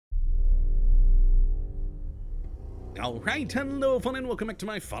Alright, hello fun and welcome back to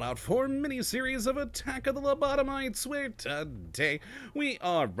my Fallout 4 mini-series of Attack of the Lobotomites, where today we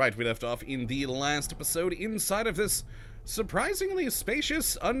are right we left off in the last episode inside of this surprisingly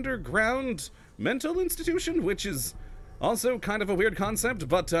spacious underground mental institution, which is also kind of a weird concept,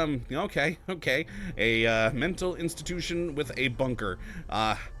 but okay, a mental institution with a bunker.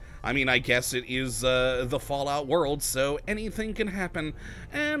 I mean, I guess it is the Fallout world, so anything can happen.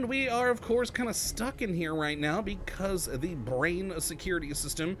 And we are, of course, kind of stuck in here right now because the brain security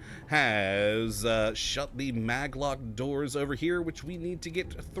system has shut the maglock doors over here, which we need to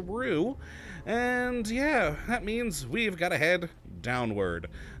get through. And yeah, that means we've got to head downward.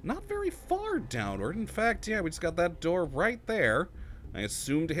 Not very far downward. In fact, yeah, we just got that door right there. I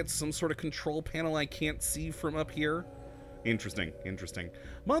assume to hit some sort of control panel I can't see from up here. Interesting.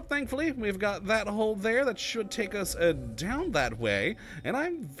 But thankfully, we've got that hole there that should take us down that way, and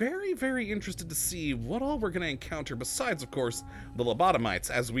I'm very interested to see what all we're going to encounter besides, of course, the Lobotomites,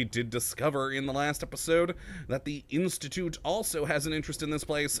 as we did discover in the last episode that the Institute also has an interest in this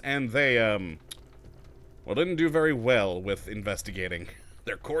place, and they, well, didn't do very well with investigating.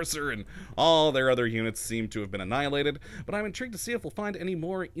 Their courser and all their other units seem to have been annihilated, but I'm intrigued to see if we'll find any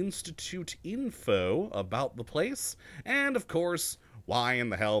more Institute info about the place, and of course, why in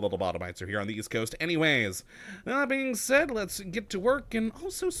the hell the Lobotomites are here on the East Coast anyways. That being said, let's get to work and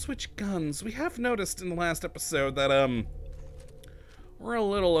also switch guns. We have noticed in the last episode that, we're a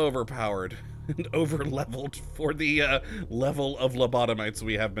little overpowered and over-leveled for the level of Lobotomites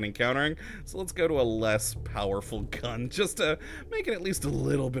we have been encountering. So let's go to a less powerful gun, just to make it at least a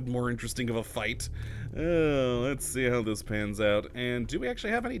little bit more interesting of a fight. Let's see how this pans out. And do we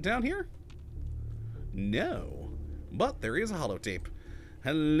actually have any down here? No. But there is a holotape.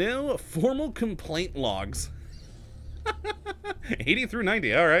 Hello, formal complaint logs. 80 through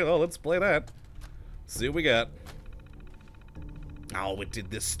 90. Alright, well, let's play that. See what we got. Oh, it did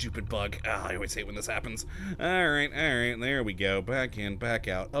this stupid bug. Oh, I always hate when this happens. Alright, there we go. Back in, back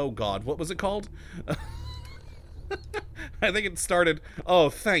out. Oh god, what was it called? I think it started... Oh,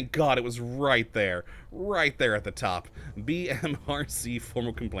 thank god, it was right there. Right there at the top. BMRC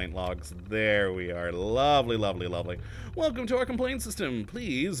formal complaint logs. There we are. Lovely. Welcome to our complaint system.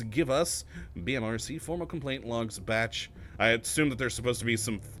 Please give us BMRC formal complaint logs batch. I assume that there's supposed to be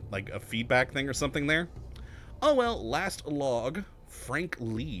some, like, a feedback thing or something there. Oh well, last log, Frank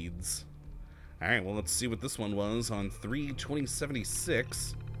Leeds. Alright, well let's see what this one was on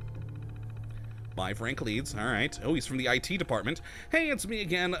 3/20/76. By Frank Leeds, alright. Oh, he's from the IT department. Hey, it's me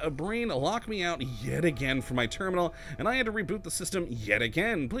again. A brain locked me out yet again from my terminal, and I had to reboot the system yet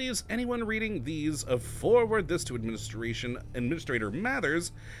again. Please, anyone reading these, forward this to Administrator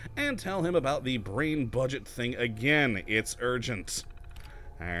Mathers, and tell him about the brain budget thing again. It's urgent.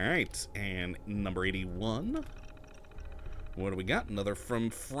 Alright, and number 81. What do we got? Another from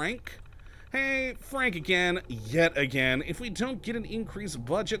Frank. Hey, Frank again, yet again. If we don't get an increased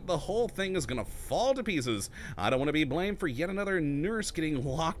budget, the whole thing is gonna fall to pieces. I don't want to be blamed for yet another nurse getting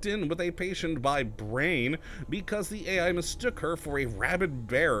locked in with a patient by brain because the AI mistook her for a rabid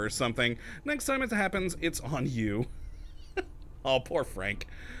bear or something. Next time it happens, it's on you. Oh, poor Frank.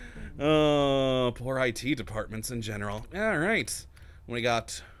 Oh, poor IT departments in general. Alright. We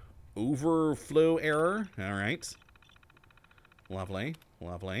got overflow error. Alright. Lovely.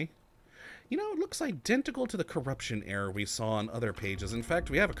 You know, it looks identical to the corruption error we saw on other pages. In fact,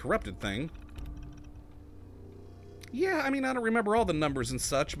 we have a corrupted thing. Yeah, I mean, I don't remember all the numbers and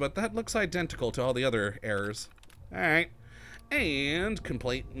such, but that looks identical to all the other errors. Alright. And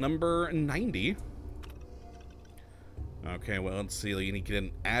complaint number 90. Okay, well, let's see. You need to get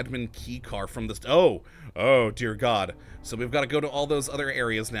an admin key card from this. Oh, dear God. So we've got to go to all those other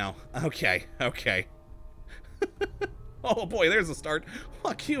areas now. Okay. Oh boy, there's a start.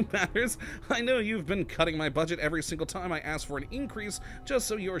 Fuck you, Matters. I know you've been cutting my budget every single time I ask for an increase, just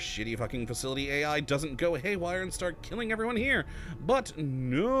so your shitty fucking facility AI doesn't go haywire and start killing everyone here. But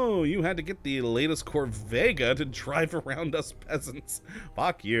no, you had to get the latest Corvega to drive around us peasants.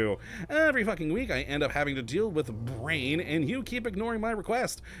 Fuck you. Every fucking week I end up having to deal with brain, and you keep ignoring my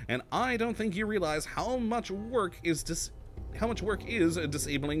request. And I don't think you realize how much work is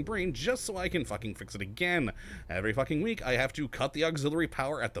disabling brain just so I can fucking fix it again. Every fucking week I have to cut the auxiliary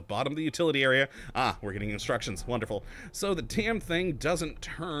power at the bottom of the utility area. Ah, we're getting instructions. Wonderful. So the damn thing doesn't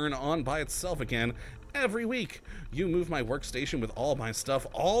turn on by itself again. Every week, you move my workstation with all my stuff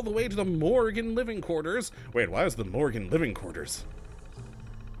all the way to the Morgan living quarters. Wait, why is the Morgan living quarters?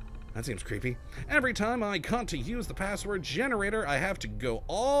 That seems creepy. Every time I want to use the password generator, I have to go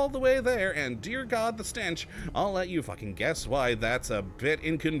all the way there, and dear God, the stench. I'll let you fucking guess why that's a bit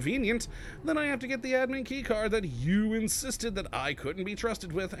inconvenient. Then I have to get the admin key card that you insisted that I couldn't be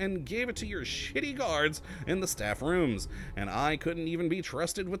trusted with and gave it to your shitty guards in the staff rooms. And I couldn't even be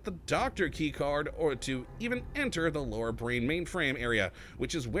trusted with the doctor key card or to even enter the lower brain mainframe area,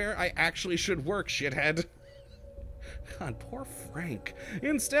 which is where I actually should work, shithead. God, poor Frank.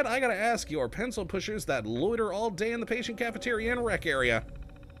 Instead, I gotta ask your pencil pushers that loiter all day in the patient cafeteria and rec area.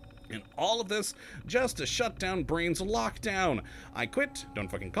 And all of this just to shut down Brain's lockdown. I quit.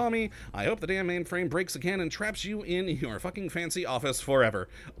 Don't fucking call me. I hope the damn mainframe breaks again and traps you in your fucking fancy office forever.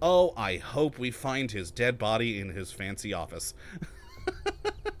 Oh, I hope we find his dead body in his fancy office.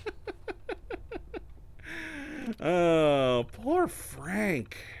 Oh, poor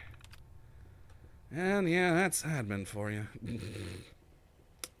Frank. And yeah, that's admin for you.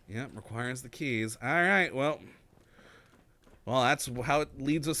 Yep, requires the keys. Alright, well, that's how it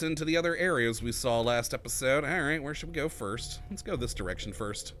leads us into the other areas we saw last episode. Alright, where should we go first? Let's go this direction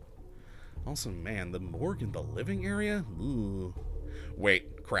first. Also, man, the morgue in the living area? Ooh.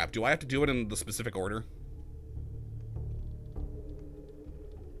 Wait, crap, do I have to do it in the specific order?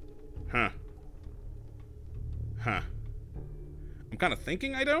 Huh. I'm kind of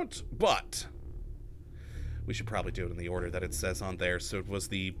thinking I don't, but we should probably do it in the order that it says on there. So it was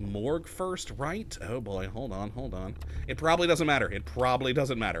the morgue first, right? Oh boy, hold on. It probably doesn't matter.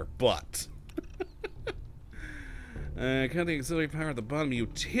 But cut the auxiliary power at the bottom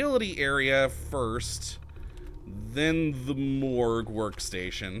utility area first, then the morgue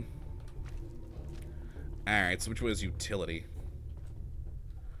workstation. Alright, so which was utility?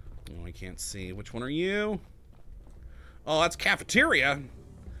 Oh, I can't see. Which one are you? Oh, that's cafeteria.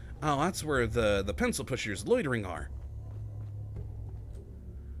 Oh, that's where the pencil pushers loitering are.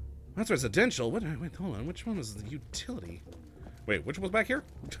 That's residential. What? Wait, hold on. Which one was the utility? Wait, which one was back here?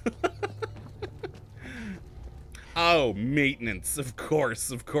 Oh, maintenance. Of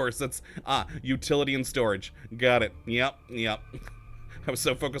course. That's utility and storage. Got it. Yep. I was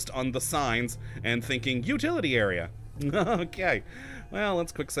so focused on the signs and thinking utility area. Okay. Well,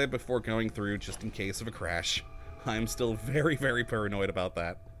 let's quick save before going through just in case of a crash. I'm still very, very paranoid about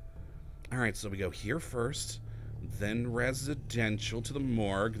that. Alright, so we go here first, then residential to the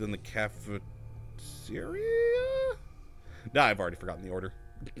morgue, then the cafeteria? Nah, I've already forgotten the order.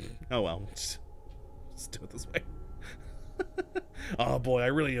 Oh well, let's do it this way. Oh boy, I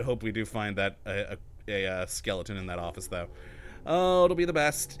really hope we do find that a skeleton in that office, though. Oh, it'll be the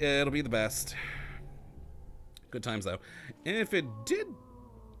best. Good times, though. And if it did...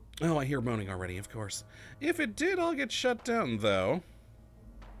 Oh, I hear moaning already, of course. If it did all get shut down, though...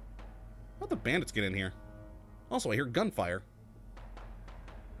 How'd the bandits get in here? Also, I hear gunfire.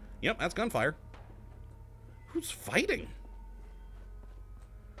 Yep, that's gunfire. Who's fighting?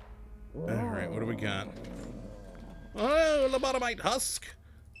 Alright, what do we got? Oh, Lobotomite husk!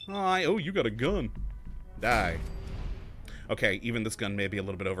 Hi. Oh, you got a gun. Die. Okay, even this gun may be a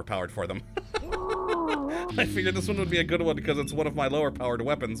little bit overpowered for them. I figured this one would be a good one because it's one of my lower powered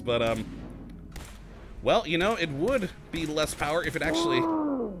weapons, but, well, you know, it would be less power if it actually...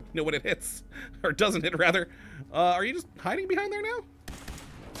 know what it hits, or doesn't hit, rather. Are you just hiding behind there now?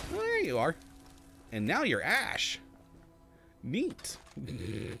 Oh, there you are. And now you're Ash. Neat.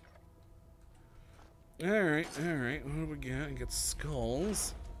 Alright. What do we got? We got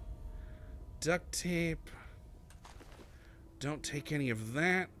skulls. Duct tape. Don't take any of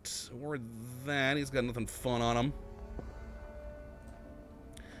that, or that. He's got nothing fun on him.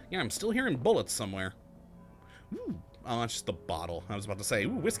 Yeah, I'm still hearing bullets somewhere. Ooh. Oh, it's just a bottle. I was about to say, ooh,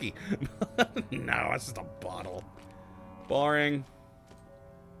 whiskey. No, it's just a bottle. Boring.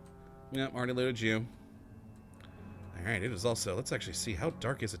 Yep, already loaded you. Alright, it is also... Let's actually see. How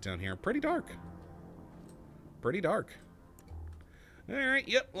dark is it down here? Pretty dark. Alright,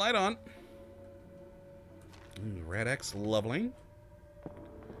 yep, light on. Ooh, Red X, lovely.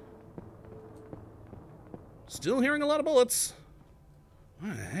 Still hearing a lot of bullets.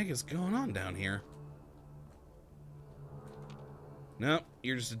 What the heck is going on down here? No,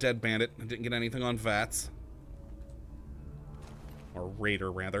 you're just a dead bandit. I didn't get anything on VATS. Or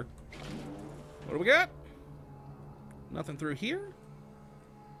Raider, rather. What do we got? Nothing through here?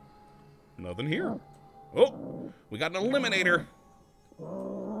 Nothing here. Oh, we got an eliminator.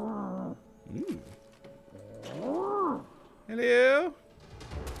 Ooh. Hello?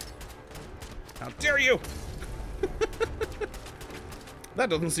 How dare you? That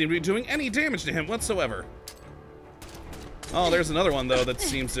doesn't seem to be doing any damage to him whatsoever. Oh, there's another one, though, that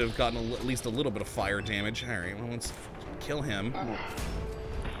seems to have gotten at least a little bit of fire damage. Alright, well, let's kill him.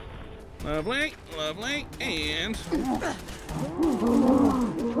 Lovely, lovely, and...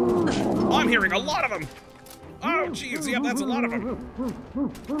 Oh, I'm hearing a lot of them! Oh, jeez, yep, that's a lot of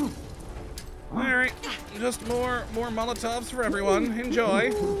them. Alright, just more Molotovs for everyone. Enjoy.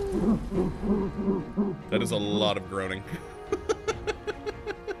 That is a lot of groaning.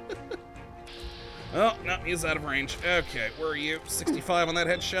 Oh, no, he's out of range. Okay, where are you? 65 on that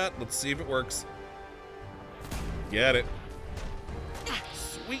headshot. Let's see if it works. Get it.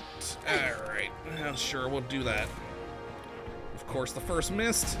 Sweet. Alright, well, sure, we'll do that. Of course, the first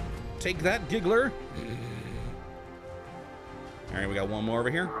missed. Take that, Giggler. Alright, we got one more over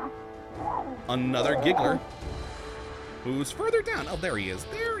here. Another Giggler. Who's further down? Oh, there he is.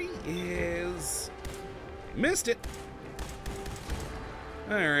 There he is. Missed it.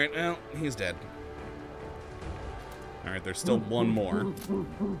 Alright, well, he's dead. Alright, there's still one more.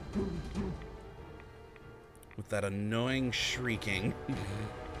 With that annoying shrieking.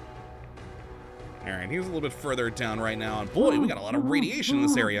 Alright, he's a little bit further down right now. And boy, we got a lot of radiation in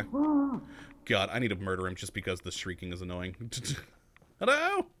this area. God, I need to murder him just because the shrieking is annoying.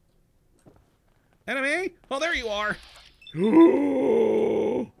 Hello? Enemy? Oh, there you are.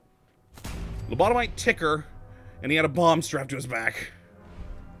 Lobotomite ticker, and he had a bomb strapped to his back.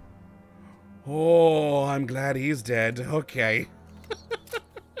 Oh, I'm glad he's dead. Okay.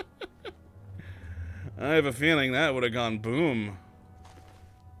 I have a feeling that would have gone boom.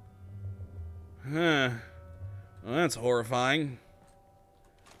 Huh. Well, that's horrifying.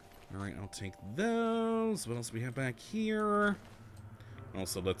 Alright, I'll take those. What else do we have back here?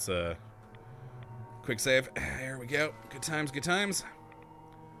 Also, let's, quick save. There we go. Good times, good times.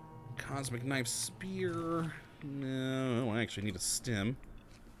 Cosmic Knife Spear. No, I actually need a stim.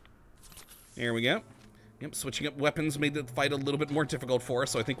 There we go. Yep, switching up weapons made the fight a little bit more difficult for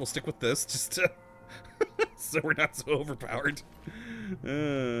us, so I think we'll stick with this, just to so we're not so overpowered.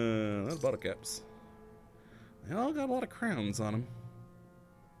 Those bottle caps. They all got a lot of crowns on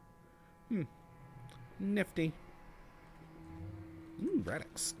them. Nifty. Ooh,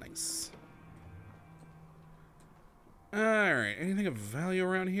 Radix. Nice. Alright, anything of value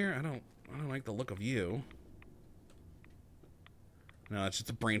around here? I don't like the look of you. No, it's just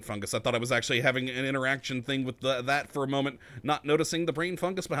a brain fungus. I thought I was actually having an interaction thing with that for a moment, not noticing the brain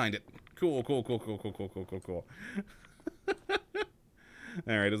fungus behind it. Cool, cool, cool, cool, cool, cool, cool, cool, cool.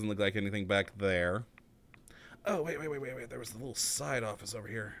 Alright, doesn't look like anything back there. Oh, wait. There was the little side office over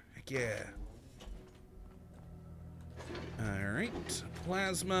here. Heck yeah. Alright,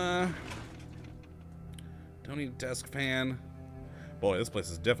 plasma. Don't need a desk fan. Boy, this place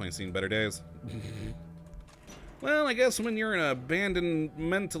has definitely seen better days. Well, I guess when you're in an abandoned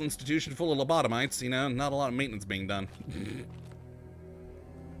mental institution full of lobotomites, you know, not a lot of maintenance being done.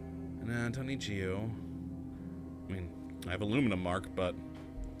 No, don't need you. I mean, I have aluminum mark, but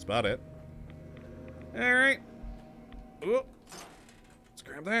that's about it. Alright. Let's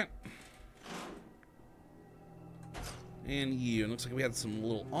grab that. And you. It looks like we had some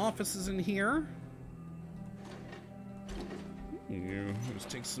little offices in here. You just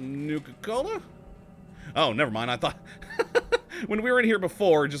take some Nuka-Cola. Oh, never mind. I thought when we were in here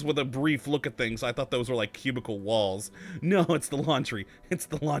before, just with a brief look at things, I thought those were like cubicle walls. No, it's the laundry. It's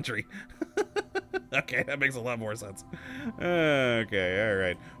the laundry. Okay, that makes a lot more sense. Okay, all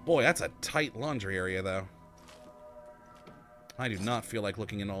right. Boy, that's a tight laundry area, though. I do not feel like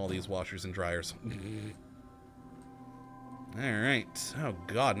looking into all these washers and dryers. All right. Oh,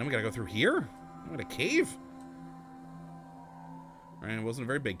 God. Now we gotta go through here? What, a cave? All right, it wasn't a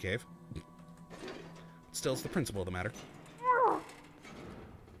very big cave. Still, it's the principle of the matter.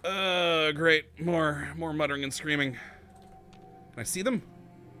 Great. More muttering and screaming. Can I see them?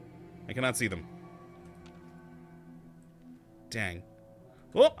 I cannot see them. Dang.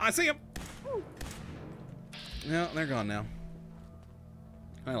 Oh, I see them! No, they're gone now.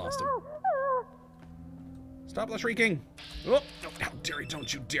 I lost them. Stop the shrieking! Oh, how dare you!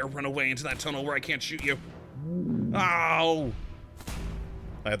 Don't you dare run away into that tunnel where I can't shoot you! Ow!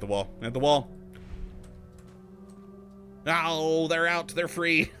 I hit the wall. I hit the wall. Oh, they're out. They're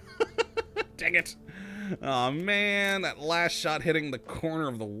free. Dang it. Oh, man. That last shot hitting the corner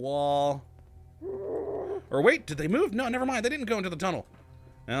of the wall. Or wait, did they move? No, never mind. They didn't go into the tunnel.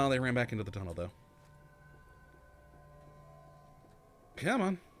 No, they ran back into the tunnel, though. Come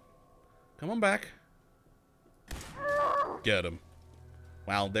on. Come on back. Get him.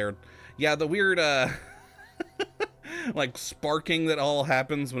 Wow, they're... Yeah, the weird, like, sparking that all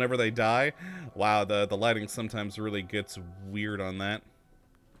happens whenever they die. Wow, the lighting sometimes really gets weird on that.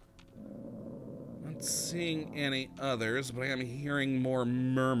 Not seeing any others, but I am hearing more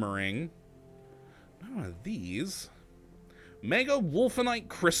murmuring. Oh, these. Mega Wolfenite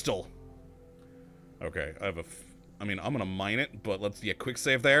Crystal. Okay, I mean, I'm gonna mine it, but let's... Yeah, quick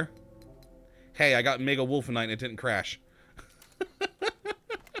save there. Hey, I got Mega Wolfenite and it didn't crash.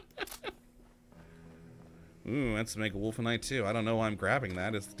 Ooh, that's Mega Wolfenite too. I don't know why I'm grabbing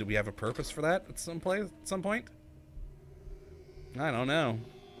that. Do we have a purpose for that at some point? I don't know.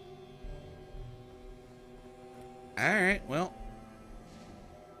 Alright, well.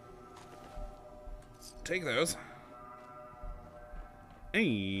 Let's take those.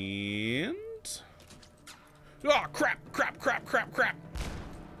 And... Oh, crap!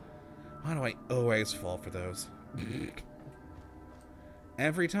 Why do I always fall for those?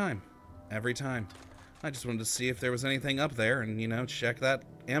 Every time. I just wanted to see if there was anything up there and, you know, check that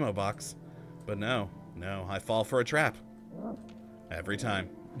ammo box. But no, I fall for a trap. Every time.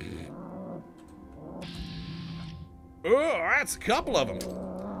 Oh, that's a couple of them.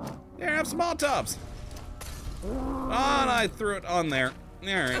 There, have some Molotovs. Oh, and I threw it on there.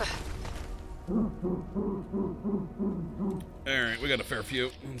 Alright. Alright, we got a fair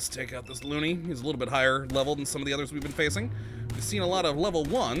few. Let's take out this loony. He's a little bit higher level than some of the others we've been facing. We've seen a lot of level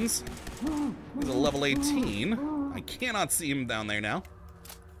 1s. He's a level 18. I cannot see him down there now.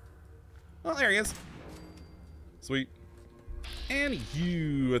 Oh, there he is. Sweet. And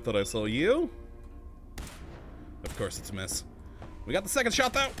you. I thought I saw you. Of course it's a miss. We got the second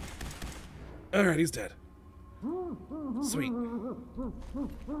shot, though. Alright, he's dead. Sweet.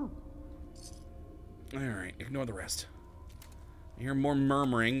 Alright, ignore the rest. I hear more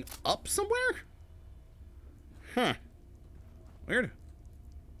murmuring up somewhere? Huh. Weird.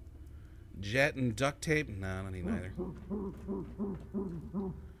 Jet and duct tape? No, I don't need neither.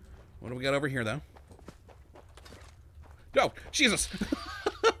 What do we got over here, though? Oh, Jesus!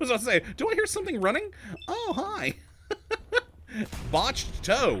 I was about to say, do I hear something running? Oh, hi! Botched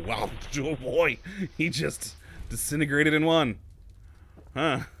toe. Wow, oh boy. He just disintegrated in one.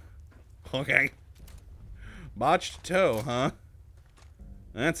 Huh. Okay. Botched toe, huh?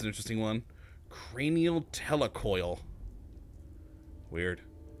 That's an interesting one. Cranial telecoil. Weird.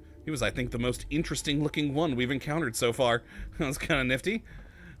 He was, I think, the most interesting looking one we've encountered so far. That was kind of nifty.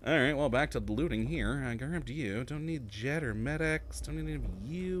 Alright, well, back to the looting here. I grabbed you. Don't need Jet or Med-X. Don't need any of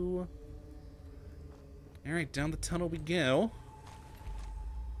you. Alright, down the tunnel we go.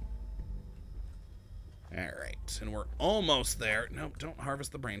 Alright, and we're almost there. Nope, don't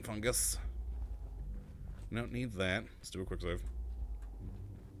harvest the brain fungus. Don't need that. Let's do a quick save.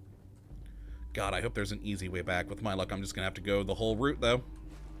 God, I hope there's an easy way back. With my luck, I'm just gonna have to go the whole route, though.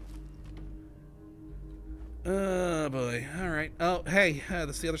 Oh, boy. Alright. Oh, hey,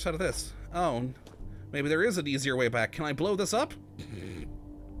 that's the other side of this. Oh, maybe there is an easier way back. Can I blow this up?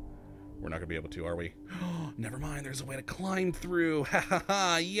 We're not gonna be able to, are we? Never mind, there's a way to climb through. Ha ha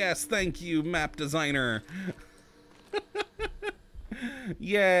ha, yes, thank you, map designer.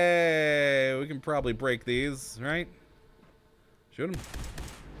 Yay, we can probably break these, right? Shoot them.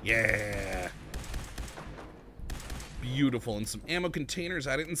 Yeah. Beautiful, and some ammo containers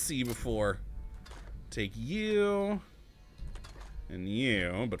I didn't see before. Take you. And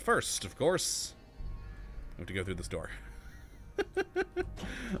you. But first, of course, I have to go through this door.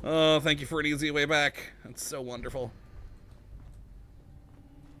 Oh, thank you for an easy way back. That's so wonderful.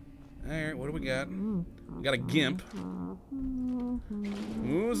 Alright, what do we got? We got a gimp.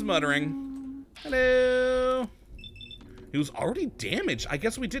 Who's muttering? Hello. He was already damaged. I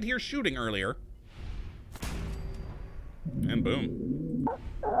guess we did hear shooting earlier. And boom.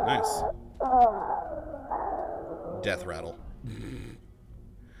 Nice. Death rattle.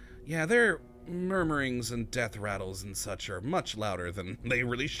 Yeah, their murmurings and death rattles and such are much louder than they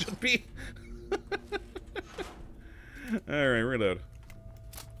really should be. Alright, reload.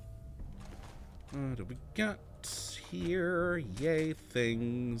 What do we got here? Yay,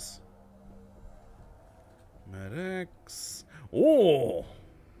 things. Med-X. Oh!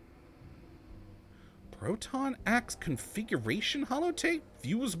 Proton Axe configuration holotape?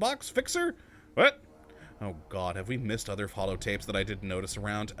 Fuse box fixer? What? Oh god, have we missed other holotapes that I didn't notice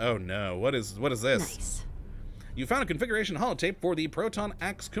around? Oh no, what is this? Nice. You found a configuration holotape for the Proton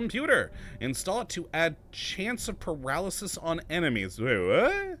Axe computer. Install it to add chance of paralysis on enemies. Wait,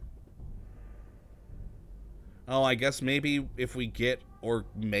 what? Oh, I guess maybe if we get or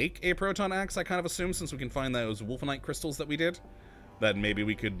make a Proton Axe, I kind of assume, since we can find those Wolfenite crystals that we did, that maybe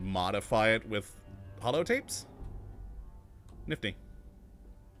we could modify it with holotapes? Nifty.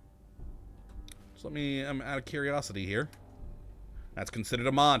 Just let me, I'm out of curiosity here. That's considered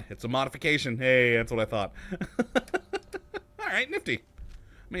a mod. It's a modification. Hey, that's what I thought. Alright, nifty.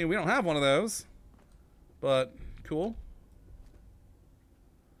 I mean, we don't have one of those, but cool.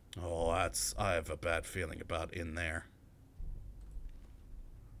 Oh, I have a bad feeling about in there.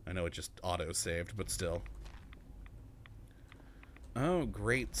 I know it just auto-saved, but still. Oh,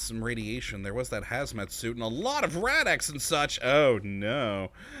 great. Some radiation. There was that hazmat suit and a lot of Rad-X and such. Oh, no.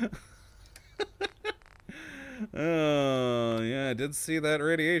 Oh, yeah, I did see that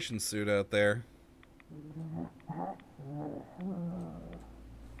radiation suit out there.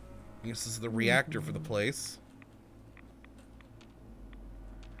 I guess this is the reactor for the place.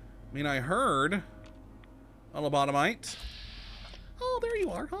 I mean, I heard a lobotomite. Oh, there you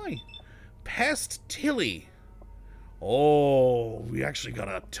are. Hi. Pest Tilly. Oh, we actually got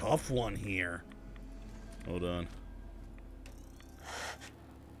a tough one here. Hold on.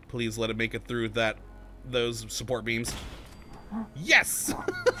 Please let it make it through those support beams. Yes!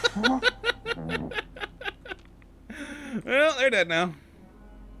 Well, they're dead now.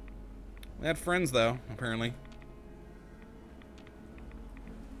 They had friends, though, apparently.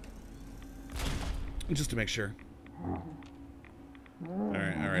 Just to make sure.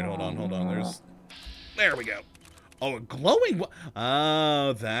 Alright, hold on. There we go. Oh, a glowing...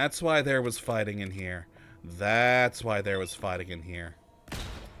 Oh, that's why there was fighting in here. Got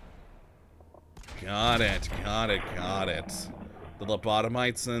it. The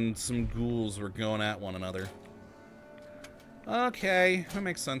Lobotomites and some ghouls were going at one another. Okay, that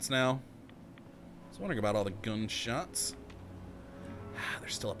makes sense now. I was wondering about all the gunshots. They're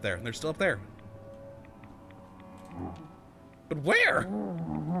still up there. But where?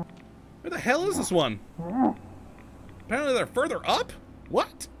 Where the hell is this one? Apparently they're further up?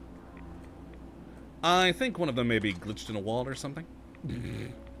 What? I think one of them may be glitched in a wall or something.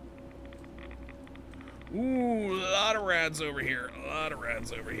 Ooh, a lot of rads over here.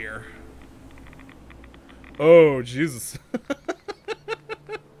 Oh, Jesus.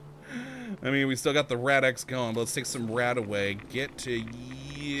 I mean, we still got the Rad-X going, but let's take some rad away. Get to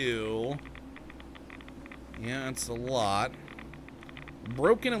you. Yeah, it's a lot.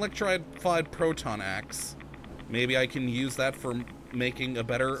 Broken electrified proton axe. Maybe I can use that for making a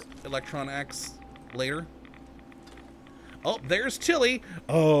better electron axe later. Oh, there's Tilly.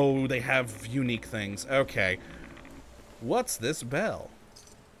 Oh, they have unique things. Okay. What's this bell?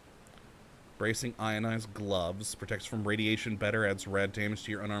 Bracing ionized gloves. Protects from radiation better. Adds rad damage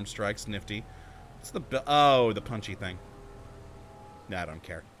to your unarmed strikes. Nifty. What's the bell? Oh, the punchy thing. Nah, I don't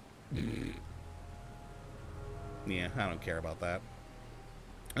care. Yeah, I don't care about that.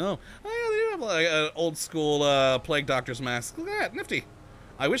 Oh, yeah, they do have like an old school plague doctor's mask. Look at that, nifty.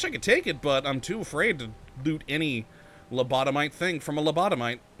 I wish I could take it, but I'm too afraid to loot any lobotomite thing from a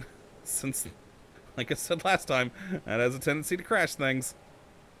lobotomite. Since, like I said last time, that has a tendency to crash things.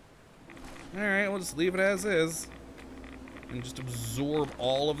 Alright, we'll just leave it as is. And just absorb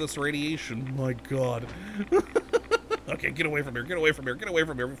all of this radiation. My god. Okay, get away from here,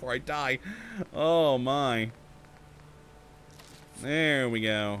 before I die. Oh my. There we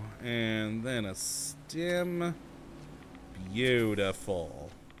go. And then a stem. Beautiful.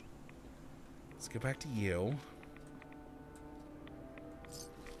 Let's get back to you.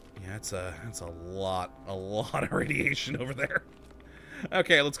 Yeah, it's a lot of radiation over there.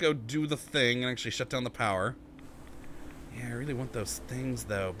 Okay, let's go do the thing and actually shut down the power. Yeah, I really want those things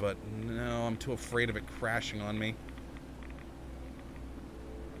though, but no, I'm too afraid of it crashing on me.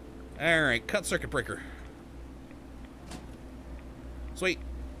 Alright, cut circuit breaker. Sweet.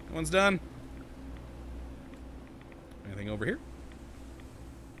 That one's done. Anything over here?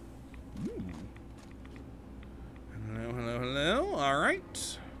 Ooh. Hello.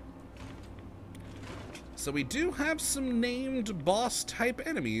 Alright. So we do have some named boss-type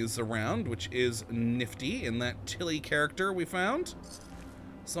enemies around, which is nifty in that Tilly character we found.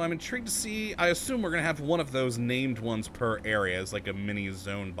 So I'm intrigued to see... I assume we're going to have one of those named ones per area as like a mini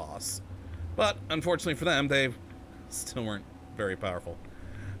zone boss. But, unfortunately for them, they still weren't very powerful.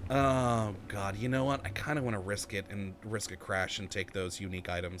 Oh, God. You know what? I kind of want to risk it and risk a crash and take those unique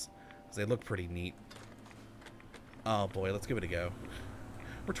items. Because they look pretty neat. Oh, boy. Let's give it a go.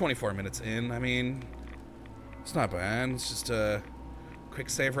 We're 24 minutes in. I mean... It's not bad. It's just a quick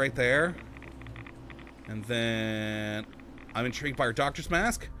save right there. And then... I'm intrigued by her doctor's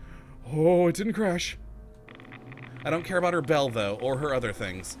mask. Oh, it didn't crash. I don't care about her bell, though, or her other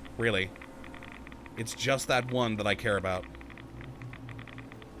things. Really. It's just that one that I care about.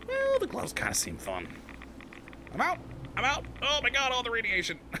 Well, the gloves kind of seem fun. I'm out. Oh, my God, all the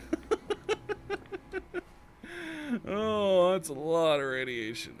radiation. Oh, that's a lot of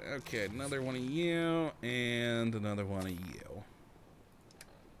radiation. Okay, another one of you, and another one of you.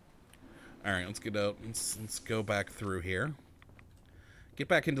 Alright, let's get out. Let's go back through here. Get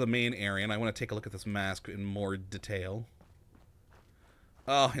back into the main area, and I want to take a look at this mask in more detail.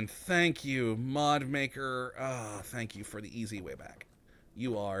 Oh, and thank you, Mod Maker. Oh, thank you for the easy way back.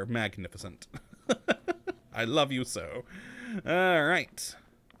 You are magnificent. I love you so. Alright.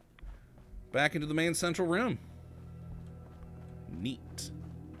 Back into the main central room. Neat.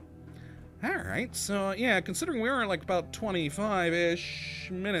 Alright, so yeah, considering we are like about 25-ish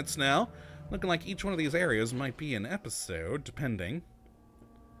minutes now, looking like each one of these areas might be an episode, depending.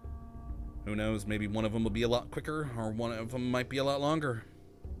 Who knows, maybe one of them will be a lot quicker, or one of them might be a lot longer.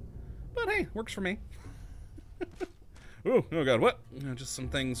 But hey, works for me. Ooh, oh god, what? Just some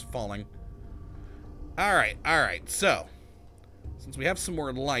things falling. Alright, so, since we have some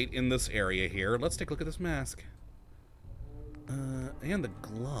more light in this area here, let's take a look at this mask. And the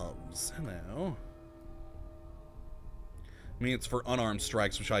gloves. Hello. I mean, it's for unarmed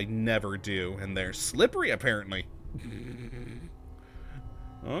strikes, which I never do, and they're slippery, apparently.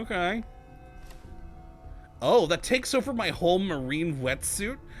 Okay. Oh, that takes over my whole marine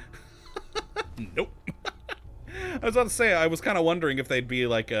wetsuit? Nope. I was about to say, I was kind of wondering if they'd be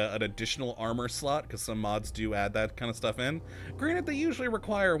like an additional armor slot, because some mods do add that kind of stuff in. Granted, they usually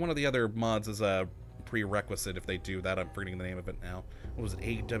require one of the other mods as a prerequisite if they do that. I'm forgetting the name of it now. What was it?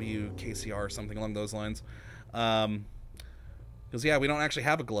 AWKCR or something along those lines. Because, yeah, we don't actually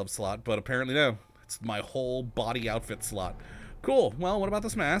have a glove slot, but apparently no. It's my whole body outfit slot. Cool. Well, what about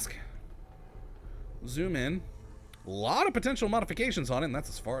this mask? Zoom in. A lot of potential modifications on it, and that's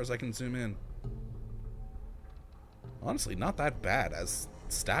as far as I can zoom in. Honestly, not that bad as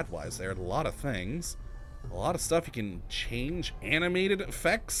stat-wise. There are a lot of things. A lot of stuff you can change. Animated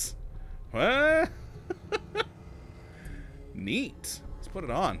effects. What? Neat. Let's put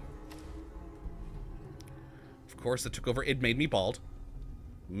it on. Of course, it took over. It made me bald.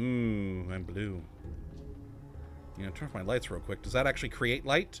 Ooh, I'm blue. You know, turn off my lights real quick. Does that actually create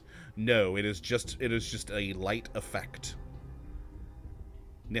light? No, it is just a light effect.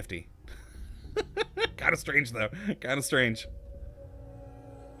 Nifty. Kind of strange, though. Kind of strange.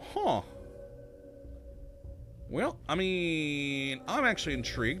 Huh. Well, I mean, I'm actually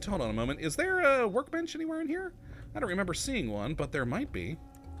intrigued. Hold on a moment. Is there a workbench anywhere in here? I don't remember seeing one, but there might be.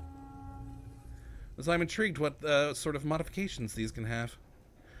 Because I'm intrigued what sort of modifications these can have.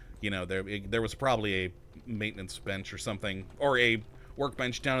 You know, there was probably a maintenance bench or something, or a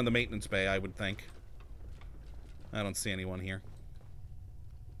workbench down in the maintenance bay, I would think. I don't see anyone here.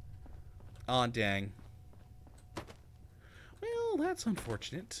 Aw, dang. Well, that's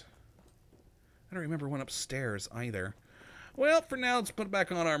unfortunate. I don't remember one upstairs either. Well, for now, let's put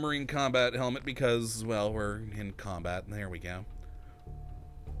back on our Marine Combat helmet because, well, we're in combat. There we go.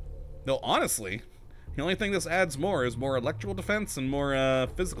 Though, honestly, the only thing this adds more is more electrical defense and more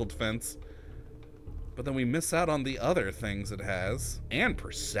physical defense. But then we miss out on the other things it has. And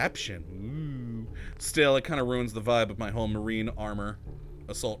perception. Ooh. Still, it kind of ruins the vibe of my whole marine armor.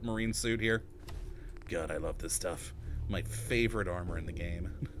 Assault marine suit here. God, I love this stuff. My favorite armor in the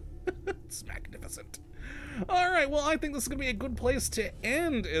game. It's magnificent. Alright, well, I think this is going to be a good place to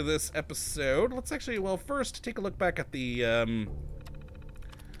end this episode. Let's actually, well, first take a look back at the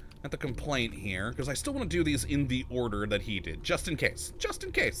complaint here, because I still want to do these in the order that he did, just in case. Just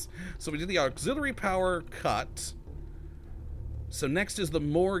in case. So we did the auxiliary power cut. So next is the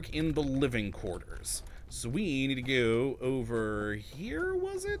morgue in the living quarters. So we need to go over here,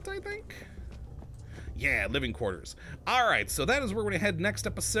 was it, I think? Yeah, living quarters. Alright, so that is where we're going to head next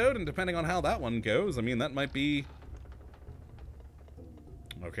episode, and depending on how that one goes, I mean, that might be...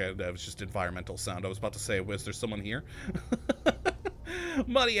 Okay, that was just environmental sound. I was about to say, was there someone here?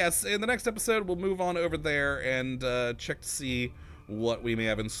 But yes, in the next episode, we'll move on over there and check to see what we may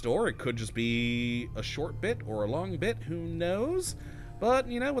have in store. It could just be a short bit or a long bit, who knows? But,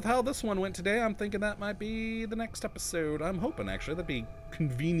 you know, with how this one went today, I'm thinking that might be the next episode. I'm hoping, actually. That'd be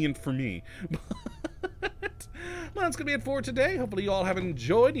convenient for me. But that's going to be it for today. Hopefully you all have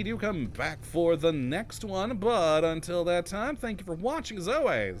enjoyed. You do come back for the next one. But until that time, thank you for watching as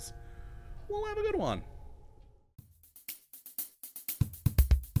always. We'll have a good one.